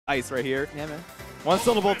Ice right here. Yeah, man. One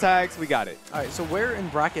syllable tags, we got it. All right, so where in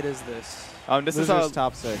bracket is this? This Losers is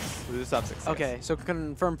top 6. Losers top 6. Okay, yes. so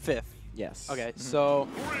confirm 5th. Yes. Okay, so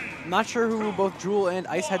I'm not sure who both Juuuuul and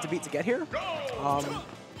Ice had to beat to get here.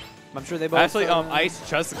 I'm sure they both. Actually, Ice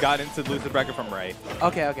just got into loser bracket from Ray.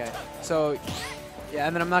 Okay, okay. So, yeah,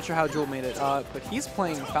 and then I'm not sure how Juuuuul made it, but he's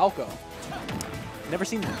playing Falco. Never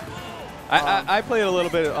seen him. I played a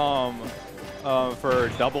little bit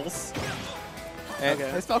for doubles. And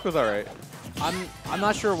Okay. his Falco's alright. I'm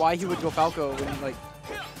not sure why he would go Falco when, like,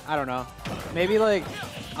 I don't know. Maybe, like,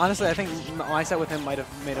 honestly, I think my set with him might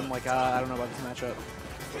have made him like, I don't know about this matchup.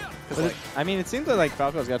 Like, I mean, it seems like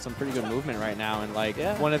Falco's got some pretty good movement right now, and like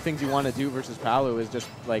one of the things you want to do versus Palu is just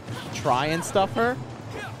like try and stuff her.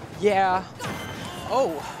 Yeah.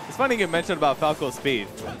 Oh. It's funny you mentioned about Falco's speed.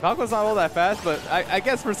 Falco's not all that fast, but I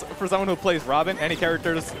guess for someone who plays Robin, any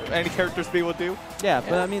character speed will do. Yeah,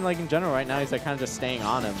 but I mean, like in general, right now he's like kind of just staying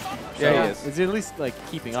on him. So Yeah, he is. He's at least like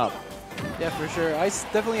keeping up. Yeah, for sure. Ice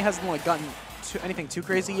definitely hasn't like gotten anything too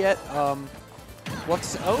crazy yet.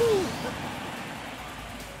 What's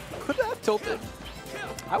could have tilted.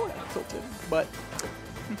 I would have tilted, but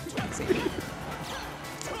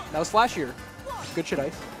that was flashier. Good shit,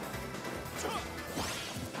 Ice.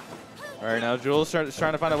 All right, now Juuuul's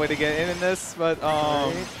trying to find a way to get in this, but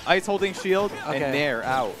Ice holding shield and Nair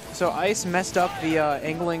out. So Ice messed up the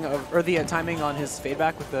angling of, or the timing on his fade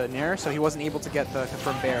back with the Nair, so he wasn't able to get the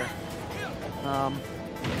confirmed bear.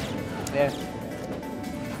 Yeah.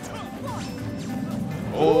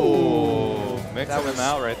 Oh, mixing them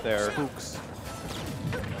out right there. Spooks.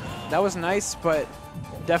 That was nice, but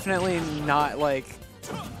definitely not like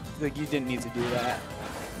you didn't need to do that.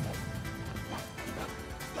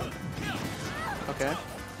 Okay.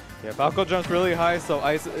 Yeah, Falco jumps really high, so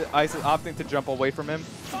Ice is opting to jump away from him.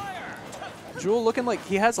 Juuuuul looking like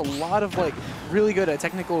he has a lot of like really good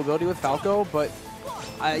technical ability with Falco, but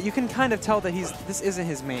you can kind of tell that this isn't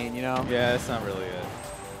his main, you know? Yeah, it's not really it.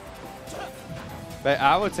 But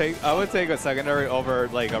I would take a secondary over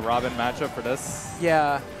like a Robin matchup for this.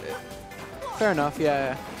 Yeah. Fair enough.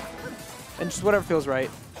 Yeah. And just whatever feels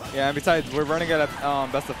right. Yeah, and besides, we're running at a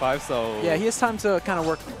best of 5, so yeah, he has time to kind of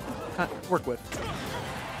work with.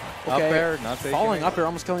 Okay. Up air, not taking falling it. up air,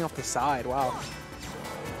 almost killing off the side. Wow.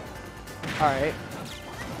 All right.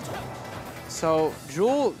 So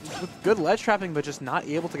Juuuuul with good ledge trapping, but just not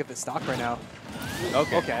able to get the stock right now.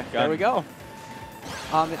 Okay. Okay. There we go.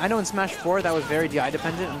 I know in Smash 4 that was very DI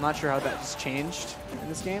dependent. I'm not sure how that's changed in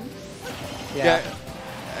this game. Yeah,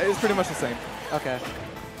 it's pretty much the same. Okay.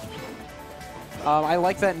 I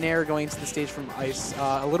like that Nair going to the stage from Ice.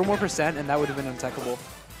 A little more percent, and that would have been untechable.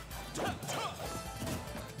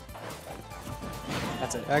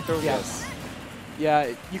 That's it. Back throw, Yeah. yes.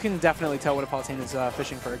 Yeah, you can definitely tell when a Palutena is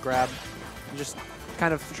fishing for a grab. Just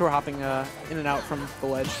kind of short hopping in and out from the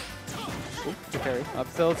ledge. Ooh, good parry.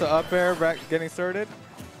 Up tilt to up air, back getting started.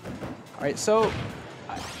 All right, so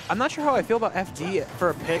I'm not sure how I feel about FD for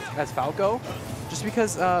a pick as Falco, just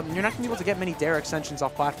because you're not going to be able to get many dare extensions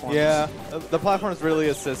off platforms. Yeah, the platforms really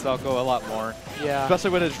assist Falco a lot more. Yeah. Especially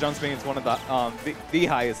with his jump speed, it's one of the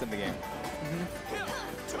highest in the game.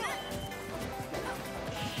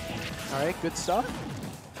 All right, good stuff.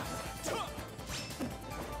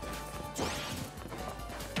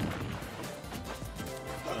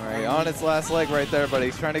 All right, on its last leg right there, but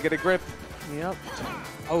he's trying to get a grip. Yep.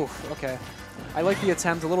 Oh, okay. I like the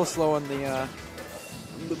attempt. A little slow on the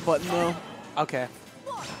button though. Okay.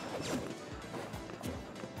 All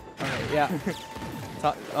right, yeah.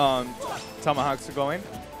 Tomahawks are going.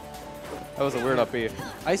 That was a weird up B.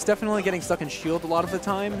 Ice definitely getting stuck in shield a lot of the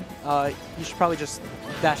time. You should probably just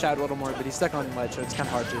dash out a little more, but he's stuck on ledge, so it's kind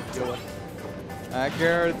of hard to deal with. Back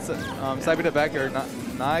air, it's side B to back air,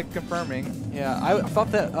 not confirming. Yeah, I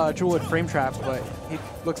thought that Juuuuul would frame trap, but he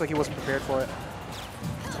looks like he wasn't prepared for it.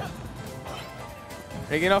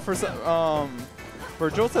 Taking off for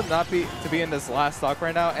Juuuuul to be in this last stock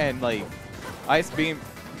right now, and like Ice being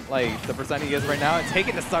like the percent he is right now and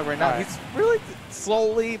taking the stock right now, he's really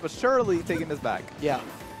slowly but surely taking this back. Yeah.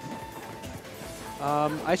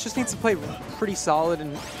 Ice just needs to play pretty solid,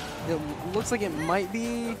 and it looks like it might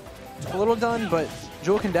be a little done, but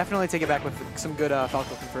Juuuuul can definitely take it back with some good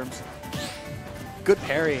Falco confirms. Good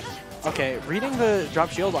parry. Okay, reading the drop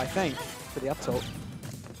shield, I think, for the up tilt.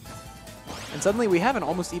 And suddenly we have an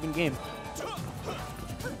almost even game.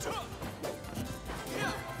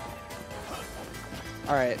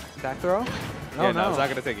 All right, back throw. Yeah, no, it's not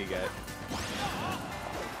gonna take it yet.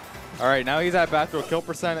 All right, now he's at back throw kill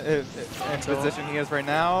percent in position he is right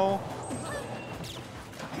now.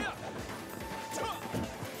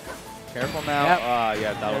 Careful now. Yep.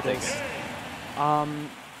 Yeah, that'll take it.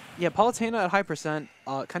 Yeah, Palutena at high percent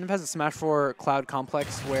kind of has a Smash 4 Cloud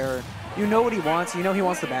complex where you know what he wants. You know he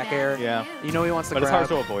wants the back air. Yeah. You know he wants the But grab. it's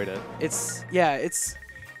hard to avoid it.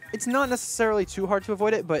 It's not necessarily too hard to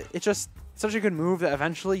avoid it, but it's just such a good move that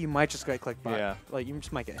eventually you might just get clicked by. Yeah. Like, you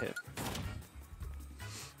just might get hit.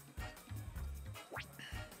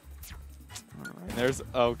 And there's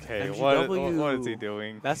okay. MGW. What is he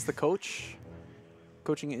doing? That's the coach.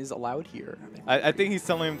 Coaching is allowed here. I think he's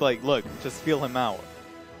telling him like, look, just feel him out.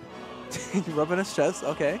 Rubbing his chest.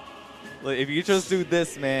 Okay. Like, if you just do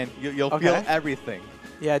this, man, you'll Okay. feel everything.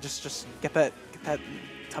 Yeah, just get that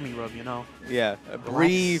tummy rub, you know. Yeah.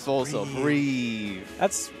 Breathe also. Breathe.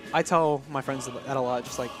 I tell my friends that a lot.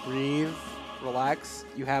 Just like breathe, relax.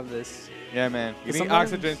 You have this. Yeah, man. You need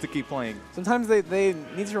Sometimes- oxygen to keep playing. Sometimes they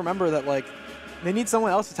need to remember that like they need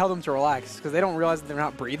someone else to tell them to relax because they don't realize that they're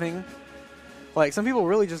not breathing. Like some people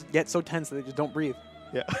really just get so tense that they just don't breathe.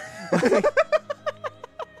 Yeah.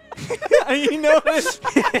 You know it.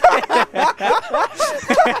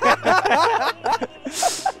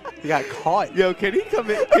 You got caught. Yo, can he come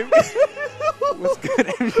in? What's good,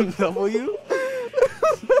 MW?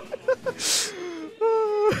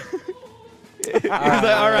 He's like,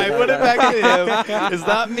 all right, put it back to him. It's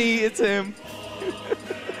not me, it's him.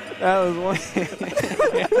 That was one.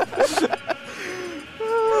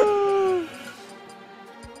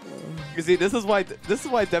 You see, this is why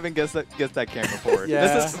Devin gets that camera forward.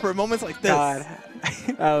 Yeah. This is for moments like this. God.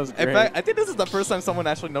 That was great. In fact, I think this is the first time someone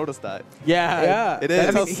actually noticed that. Yeah, It is. I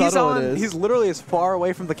mean, That's how subtle it is. He's literally as far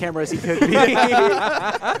away from the camera as he could be.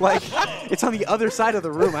 Like, it's on the other side of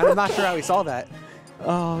the room. I'm not sure how he saw that.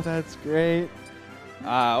 Oh, that's great.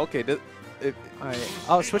 Okay. All right.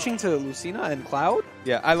 Oh, switching to Lucina and Cloud?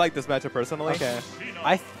 Yeah, I like this matchup personally. Okay.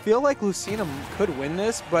 I feel like Lucina could win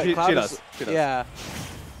this, but She Cloud does. is, She does. Yeah.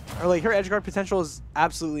 Or like her edge guard potential is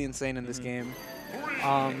absolutely insane in this game.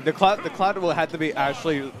 The Cloud will have to be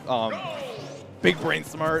actually big brain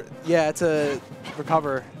smart. Yeah, to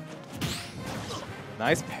recover.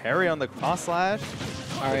 Nice parry on the cross slash.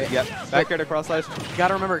 All right. Yep, back here to cross slash. You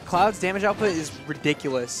gotta remember, Cloud's damage output is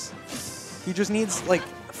ridiculous. He just needs, like,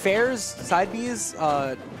 fairs, side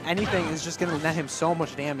Bs, anything is just gonna net him so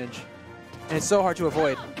much damage. And it's so hard to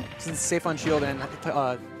avoid, since it's safe on shield and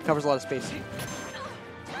covers a lot of space.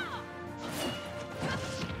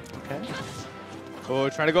 Okay. Oh,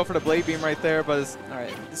 trying to go for the blade beam right there, but it's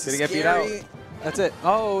Alright. This Did is he get beat out? scary. That's it.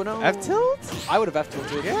 Oh, no. F tilt. I would have F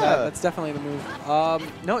tilted. Yeah. That's definitely the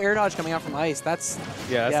move. No air dodge coming out from Ice. That's,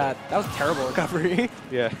 Yeah. yeah, that was terrible recovery.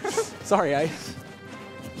 Yeah. Sorry, Ice.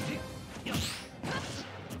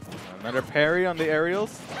 Another parry on the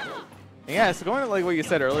aerials. And yeah, so going to like what you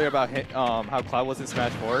said earlier about how Cloud was in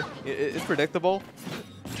Smash 4, it's predictable.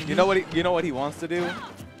 You know what he wants to do.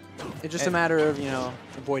 It's just a matter of, you know,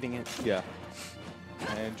 avoiding it. Yeah.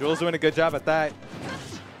 And Juuuul's doing a good job at that.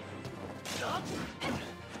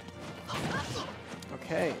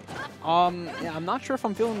 Okay. Yeah, I'm not sure if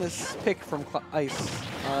I'm feeling this pick from Ice.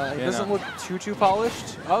 It doesn't look too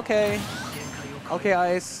polished. Okay. Okay,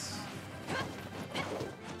 Ice.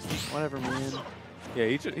 Whatever, man. Yeah,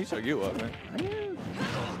 he shook you up, man.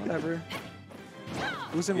 Whatever.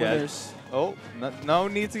 Losing Yeah. winners. Oh, no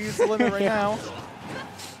need to use the limit right now.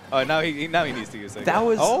 Oh, now he needs to use it. That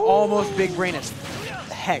was almost big brain as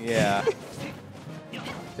heck. Yeah.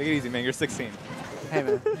 Take it easy, man. You're 16. Hey,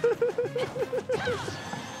 man.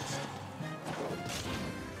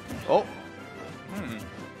 Oh.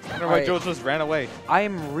 I wonder why Alright. Juuuul just ran away. I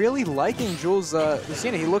am really liking Juuuul's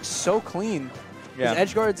Lucina. He looks so clean. Yeah. His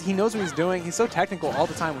edge guards, he knows what he's doing. He's so technical all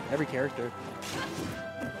the time with every character.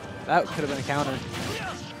 That could have been a counter.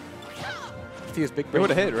 If he was big It brain. would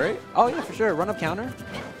have hit, right? Oh, yeah, for sure. Run up counter.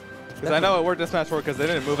 Because I know it worked this match because they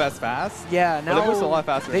didn't move as fast. Yeah, now But it moves a lot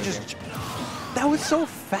faster. They in the just. game. That was so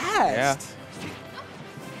fast. Yeah.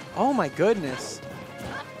 Oh my goodness.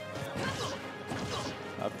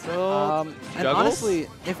 Up tilt. And Juggles? honestly,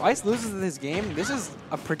 if Ice loses this game, this is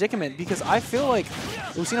a predicament because I feel like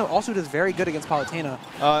Lucina also does very good against Palutena.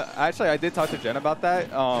 Actually, I did talk to Jen about that.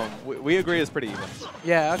 We agree it's pretty even.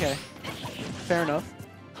 Yeah. Okay. Fair enough.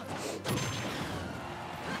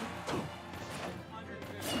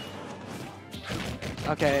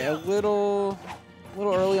 Okay, a little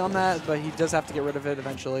early on that, but he does have to get rid of it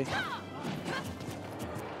eventually.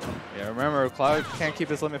 Yeah, remember, Cloud can't keep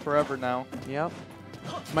his limit forever now. Yep.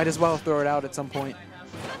 Might as well throw it out at some point.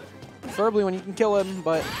 Preferably when you can kill him,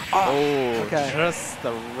 but... Oh, okay. Just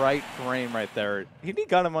the right frame right there. He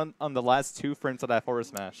got him on the last 2 frames of that forward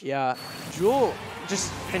smash. Yeah. Juuuul,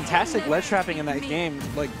 just fantastic ledge trapping in that game.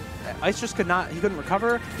 Like, Ice just could not... He couldn't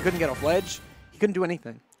recover. He couldn't get off ledge. He couldn't do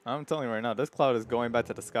anything. I'm telling you right now, this cloud is going back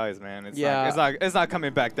to the skies, man. It's Yeah. it's not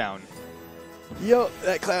coming back down. Yo,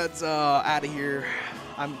 that cloud's out of here.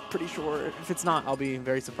 I'm pretty sure. If it's not, I'll be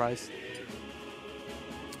very surprised.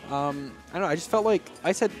 I don't know. I just felt like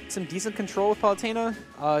Ice had some decent control with Palutena.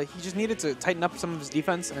 He just needed to tighten up some of his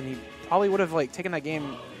defense, and he probably would have like taken that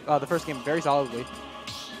game, the first game, very solidly.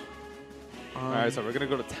 All right, so we're gonna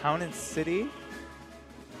go to Town and City.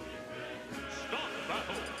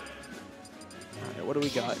 All right, what do we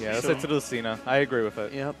got? Yeah, let's head to Lucina. I agree with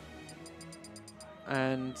it. Yep.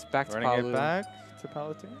 And back to Running Palu. it back to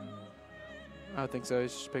Palutena. I don't think so.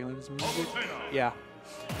 He's just picking up his music. Yeah.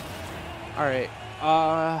 All right.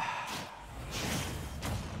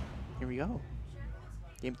 Here we go.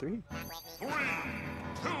 Game 3. 3, 2,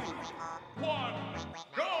 1,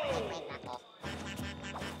 go! All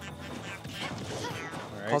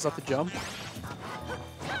right. Calls out the jump.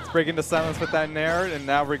 It's breaking the silence with that nair, and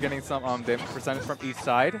now we're getting some percentage from each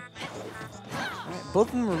side. All right, both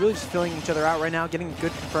of them are really just filling each other out right now, getting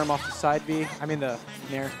good confirm off the side B. I mean the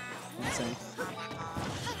nair. Insane.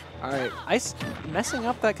 All right, Ice messing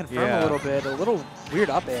up that confirm a little bit. A little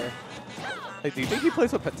weird up air. Like, do you think he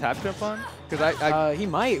plays with tap jump on? Because He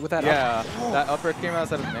might with that yeah, up. that up air came out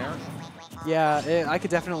instead of nair. Yeah, I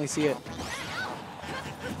could definitely see it.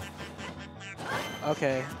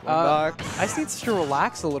 Okay. Ice needs to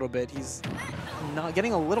relax a little bit. He's not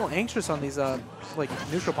getting a little anxious on these like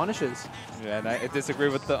neutral punishes. Yeah, and I disagree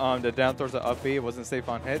with the down towards the up B. It wasn't safe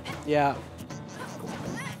on hit. Yeah.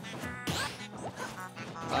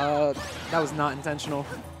 That was not intentional.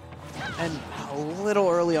 And a little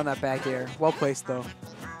early on that back air. Well placed though.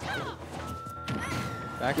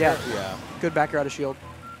 Back Yeah. air? Yeah. Good back air out of shield.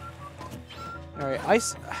 All right,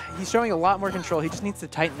 Ice. He's showing a lot more control. He just needs to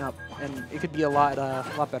tighten up, and it could be a lot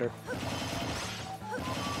better.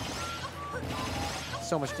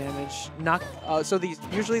 So much damage. Not so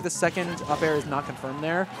usually the second up air is not confirmed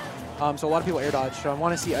there. So a lot of people air dodge. So I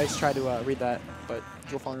want to see Ice try to read that, but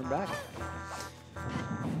Juuuuul falling back.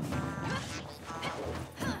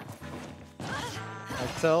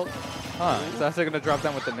 Tilt. Huh. It's actually going to drop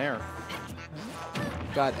down with the nair.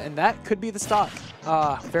 God, and that could be the stock.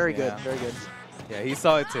 Very good, very good. Yeah, he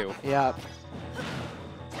saw it too. Yeah.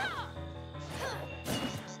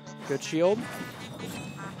 Good shield.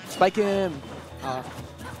 Spike him.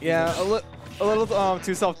 Yeah, a little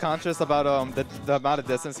too self-conscious about the amount of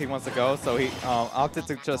distance he wants to go, so he opted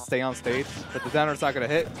to just stay on stage. But the downer's not going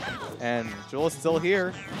to hit, and Juuuuul is still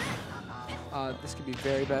here. This could be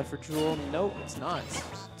very bad for Juuuuul. Nope, it's not.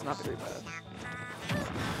 It's not very bad.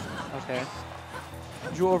 Okay.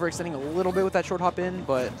 Juuuuul overextending a little bit with that short hop in,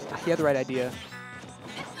 but he had the right idea.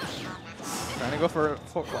 Trying to go for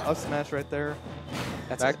up smash right there.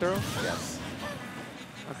 That's back it. throw? Yes.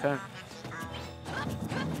 Okay.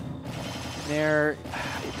 There,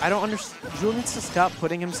 I don't understand. Juuuuul needs to stop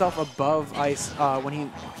putting himself above Ice when he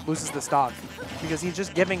loses the stock, because he's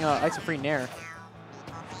just giving Ice a free nair.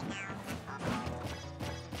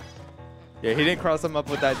 Yeah, he didn't cross him up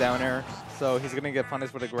with that down air, so he's going to get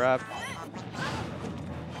punished with a grab.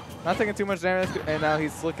 Not taking too much damage, and now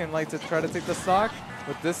he's looking like to try to take the stock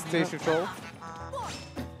with this stage control.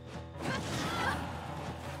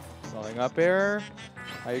 Rolling up air.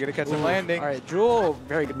 How are you going to catch him landing? All right, Juuuuul,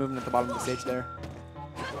 very good movement at the bottom of the stage there.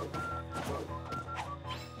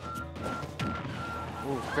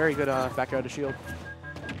 Ooh, very good back air out of shield.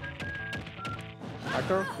 Back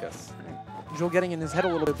throw? Yes. Juuuuul getting in his head a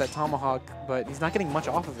little bit with that tomahawk, but he's not getting much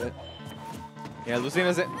off of it. Yeah,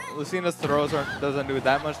 Lucina's throws doesn't do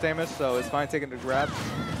that much damage, so it's fine taking the grab.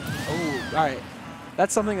 Oh, all right.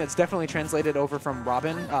 That's something that's definitely translated over from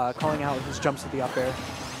Robin, calling out his jumps to the up air.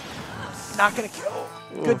 Not going to kill.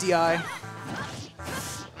 Ooh. Good DI.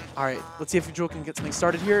 All right, let's see if Juuuuul can get something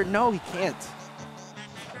started here. No, he can't.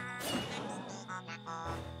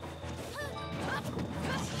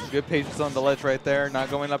 Good patience on the ledge right there, not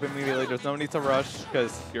going up immediately. There's no need to rush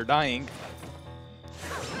because you're dying.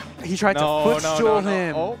 He tried to footstool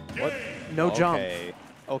him. Oh, what? No jump.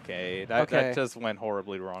 Okay, that just went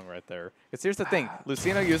horribly wrong right there. Because here's the thing,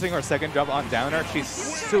 Lucina using her second jump on downer, she's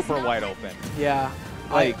super wide open. Yeah.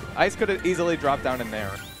 Like, Ice could have easily dropped down in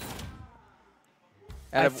there.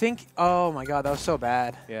 I think, oh my god, that was so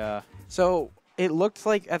bad. Yeah. So it looked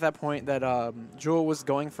like at that point that Juuuuul was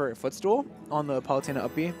going for a footstool on the Palutena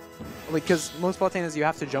up B. Because most Palutenas, you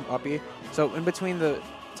have to jump up B. So in between the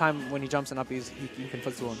time when he jumps in up B's, you can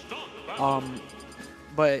footstool him.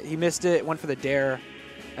 But he missed it, went for the dare,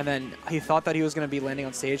 and then he thought that he was going to be landing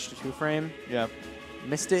on stage to 2-frame. Yeah.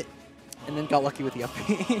 Missed it, and then got lucky with the up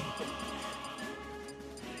B.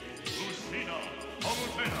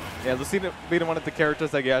 Yeah, Lucina being one of the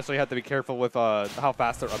characters that you actually have to be careful with how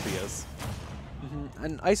fast their up B is.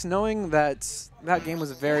 And Ice knowing that that game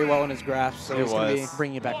was very well in his grasp, so he's going to be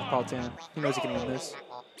bringing it back with Palutena. He knows he can win this.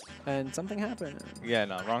 And something happened. Yeah,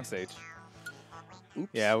 no, wrong stage. Oops.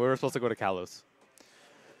 Yeah, we were supposed to go to Kalos.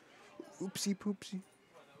 Oopsie poopsie.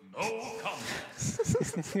 No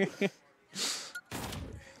comment.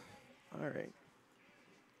 All right.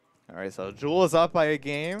 All right, so Juuuuul is up by a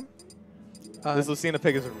game. This Lucina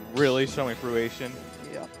pick is really showing fruition.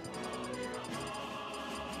 Yeah.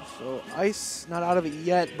 So Ice not out of it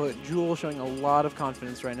yet, but Juuuuul showing a lot of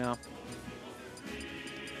confidence right now.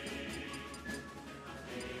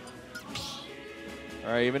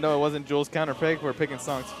 All right, even though it wasn't Juuuul's counter pick, we're picking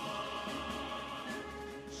songs.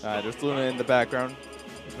 There's Luna in the background,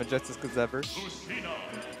 as majestic as ever. Lucina.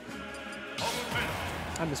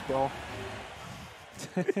 I miss Brawl.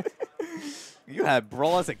 You had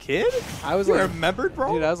Brawl as a kid? I was you like, remembered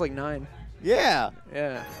Brawl? dude, I was like 9. Yeah.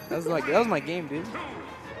 Yeah, that was my game, dude. 2,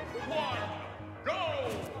 1, go!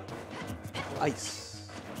 Ice.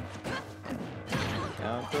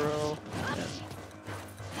 Down throw.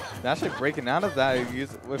 Actually breaking out of that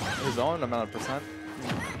with his own amount of percent.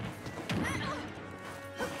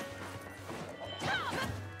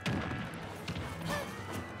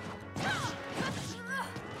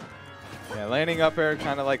 Yeah, landing up air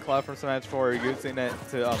kind of like Cloud from Smash 4, using it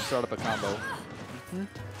to start up a combo. And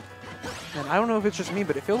I don't know if it's just me,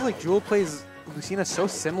 but it feels like Juuuuul plays Lucina so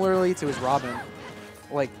similarly to his Robin.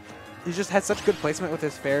 Like, he just has such good placement with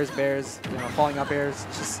his fairs, bears, you know, falling up airs.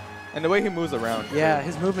 It's just, And the way he moves around. yeah, too.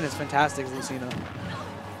 his movement is fantastic, Lucina.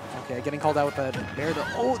 Okay, getting called out with that air.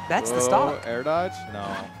 Oh, that's the stop. Air dodge?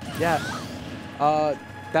 No. Yeah.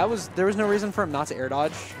 There was no reason for him not to air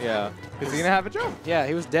dodge. Yeah, because he didn't have a jump. Yeah,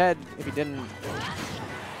 he was dead if he didn't.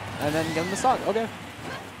 And then get him the stock. Okay.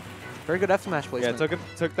 Very good F smash placement. Yeah,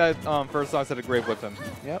 took that first stock to the grave with him.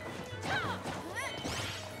 Yep.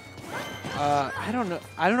 I don't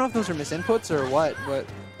know if those are misinputs or what, but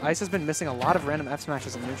Ice has been missing a lot of random F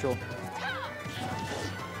smashes in neutral.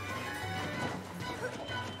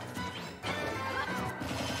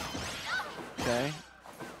 Okay.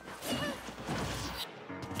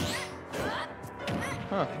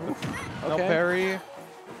 Huh. No Okay. parry.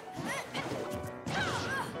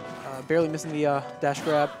 Barely missing the dash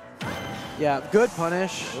grab. Yeah, good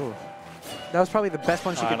punish. Ooh. That was probably the best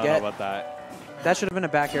punish you I could don't get. know about that. That should have been a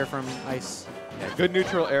back air from Ice. Yeah, good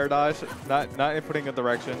neutral air dodge, not inputting a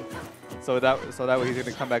direction, so that way he's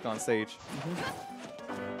gonna come back on stage.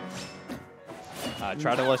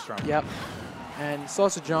 Try to list drum. Yep. And still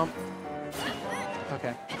has to jump.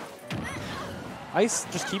 Okay. Ice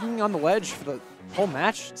just keeping on the ledge for the whole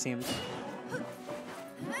match, it seems.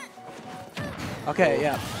 Okay,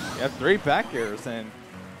 yeah. You have 3 back airs, and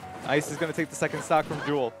Ice is gonna take the second stock from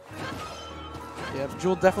Juuuuul. Yeah,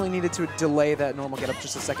 Juuuuul definitely needed to delay that normal get up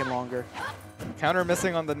just a second longer. Counter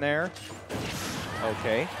missing on the nair.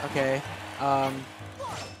 Okay. Okay.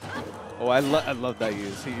 Oh, I love that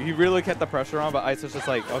use. He really kept the pressure on, but Ice was just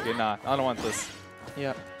like, okay, nah, I don't want this.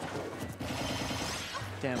 Yep.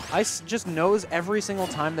 Damn. Ice just knows every single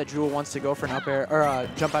time that Juuuuul wants to go for an up air or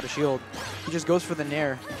jump out of shield. He just goes for the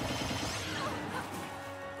nair.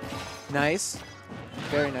 Nice.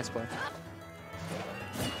 Very nice play.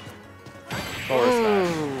 Ooh.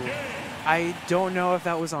 I don't know if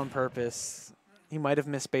that was on purpose. He might have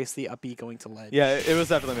misspaced the up B going to ledge. Yeah, it was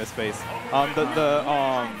definitely misspaced.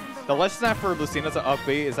 The ledge snap for Lucina's up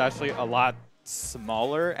B is actually a lot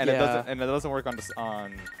smaller, and Yeah. it doesn't work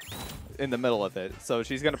on in the middle of it. So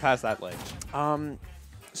she's gonna pass that ledge.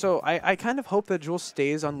 So I kind of hope that Juuuuul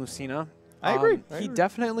stays on Lucina. I agree. He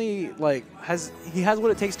definitely has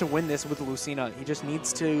what it takes to win this with Lucina. He just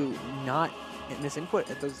needs to not miss input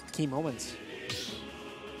at those key moments.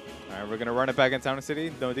 All right, we're gonna run it back in Town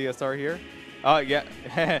City. No DSR here. Oh yeah,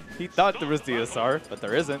 he thought there was DSR, but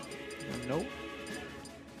there isn't. Nope.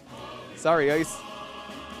 Sorry, Ice.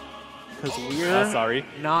 Because we're sorry.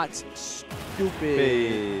 not stupid.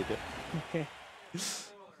 Bid.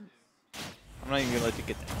 I'm not even gonna let you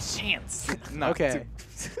get that chance. Not Okay.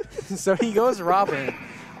 So he goes Robin.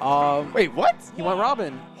 Wait, what? He went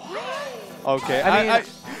Robin. Okay,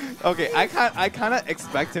 I kind of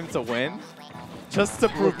expect him to win, just to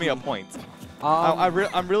prove me a point.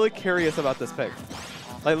 I'm really curious about this pick.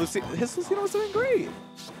 Like his Lucina was doing great.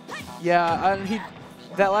 Yeah, and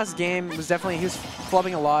that last game was definitely, he was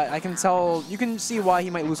flubbing a lot. I can tell, you can see why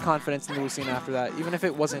he might lose confidence in the Lucina after that, even if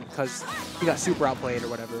it wasn't because he got super outplayed or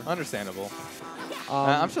whatever. Understandable.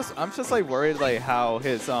 I'm just like worried like how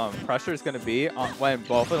his pressure is gonna be when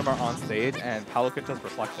both of them are on stage and Paolo can just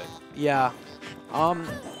reflect it. Yeah.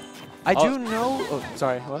 I do know. Oh,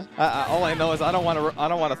 sorry. What? All I know is I don't want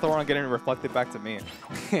to Thoron getting reflected back to me.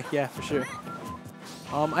 Yeah, for sure.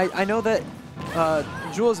 I know that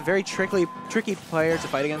Juuuuul is a very tricky player to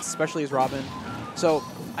fight against, especially as Robin. So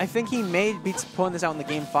I think he may be pulling this out in the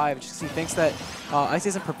game 5 just because he thinks that Ice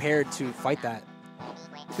isn't prepared to fight that.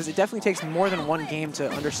 Because it definitely takes more than one game to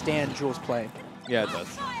understand Juuuul's play. Yeah, it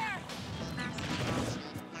does.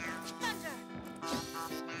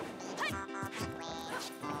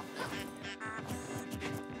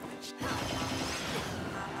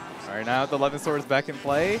 All right, now the 11 sword is back in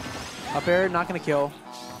play. Up air, not going to kill.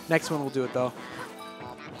 Next one will do it, though.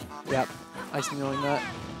 Yep. Ice knowing that.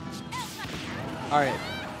 All right.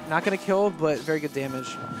 Not going to kill, but very good damage.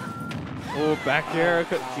 Oh, back air.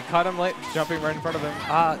 He caught him late, jumping right in front of him.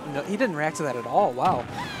 No, he didn't react to that at all. Wow.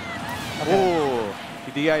 Okay. Oh,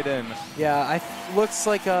 he DI'd in. Yeah, looks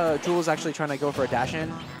like Juuuul's actually trying to go for a dash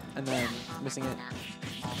in, and then missing it.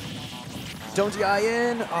 Don't DI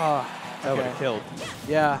in. Oh, That would have killed.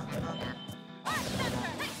 Yeah.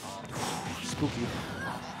 Spooky.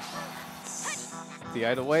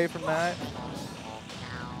 DI'd away from that.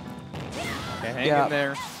 Okay, hang in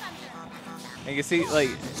there. And you can see, like,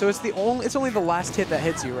 so it's only the last hit that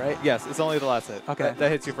hits you, right? yes, it's only the last hit. Okay.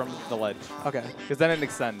 That hits you from the ledge. Okay. Because then it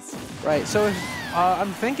extends. Right. So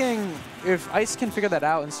I'm thinking if Ice can figure that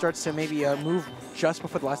out and starts to maybe move just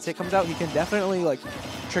before the last hit comes out, he can definitely like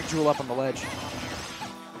trick Juuuuul up on the ledge.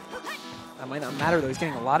 That might not matter though. He's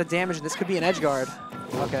getting a lot of damage, and this could be an edge guard.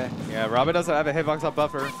 Okay. Yeah, Robin doesn't have a hitbox up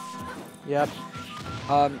buffer. Yep.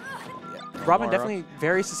 Robin Mara. definitely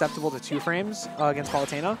very susceptible to 2 frames against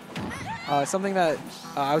Palutena. Something that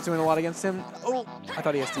I was doing a lot against him. Oh, I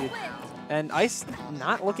thought he SD'd. And Ice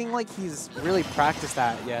not looking like he's really practiced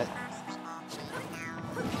that yet.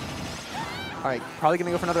 All right, probably going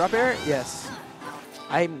to go for another up air? Yes.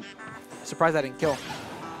 I'm surprised I didn't kill.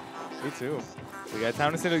 Me too. We got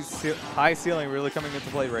Town and high ceiling really coming into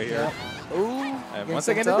play right here. Yep. Ooh. And once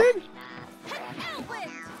again it did.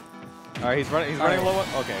 All right, he's running low on,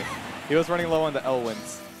 okay. He was running low on the L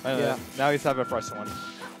wins. Yeah. Now he's having a fresh one.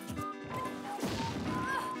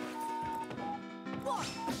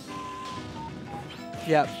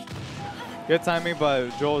 Yep. Good timing, but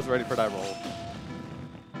Joel is ready for that roll.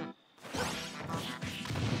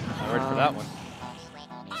 Not ready for that one.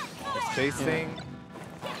 Spacing.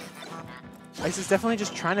 Ice is definitely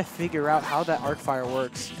just trying to figure out how that arc fire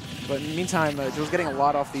works. But in the meantime, Joel's getting a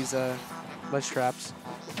lot off these ledge traps.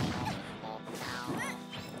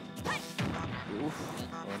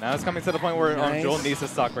 Now it's coming to the point where Nice. Joel needs to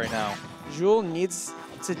stock right now. Juuuuul needs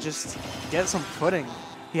to just get some footing.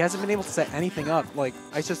 He hasn't been able to set anything up. Like,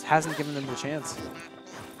 Ice just hasn't given him the chance.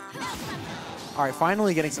 All right,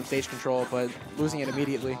 finally getting some stage control, but losing it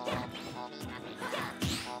immediately.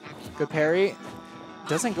 Good parry.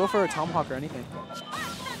 Doesn't go for a tomahawk or anything.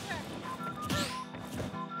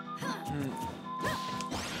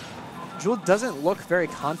 Juuuuul doesn't look very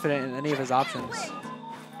confident in any of his options.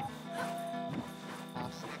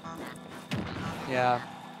 Yeah.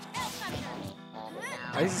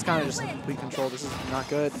 Ice is kind of just in complete control. This is not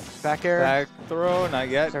good. Back air. Back throw, not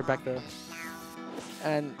yet. Or back throw.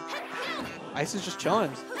 And Ice is just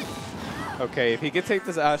chilling. Okay, if he could take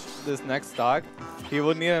this next stock, he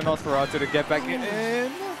will need a Nosferatu to get back in.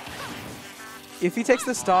 If he takes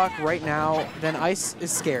the stock right now, then Ice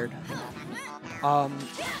is scared. Oh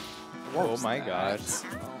my god.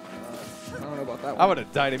 I don't know about that one. I would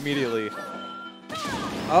have died immediately.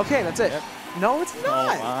 Okay, that's it. Yep. No, it's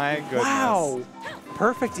not. Oh my goodness. Wow.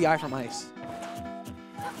 Perfect DI from Ice.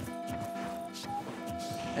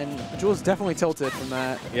 And Juuuul's definitely tilted from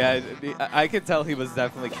that. Yeah, I could tell he was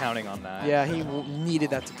definitely counting on that. Yeah, he needed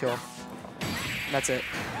that to kill. That's it.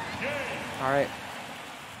 All right.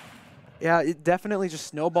 Yeah, it definitely just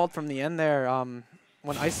snowballed from the end there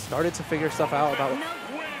when Ice started to figure stuff out about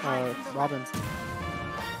Robin.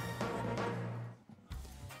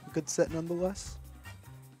 Good set nonetheless.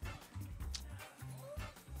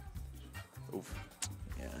 Oof.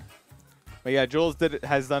 Yeah. But yeah, Jules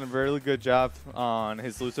has done a really good job on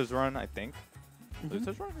his losers run, I think.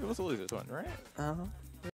 Losers run? It was a losers run, right? Uh-huh.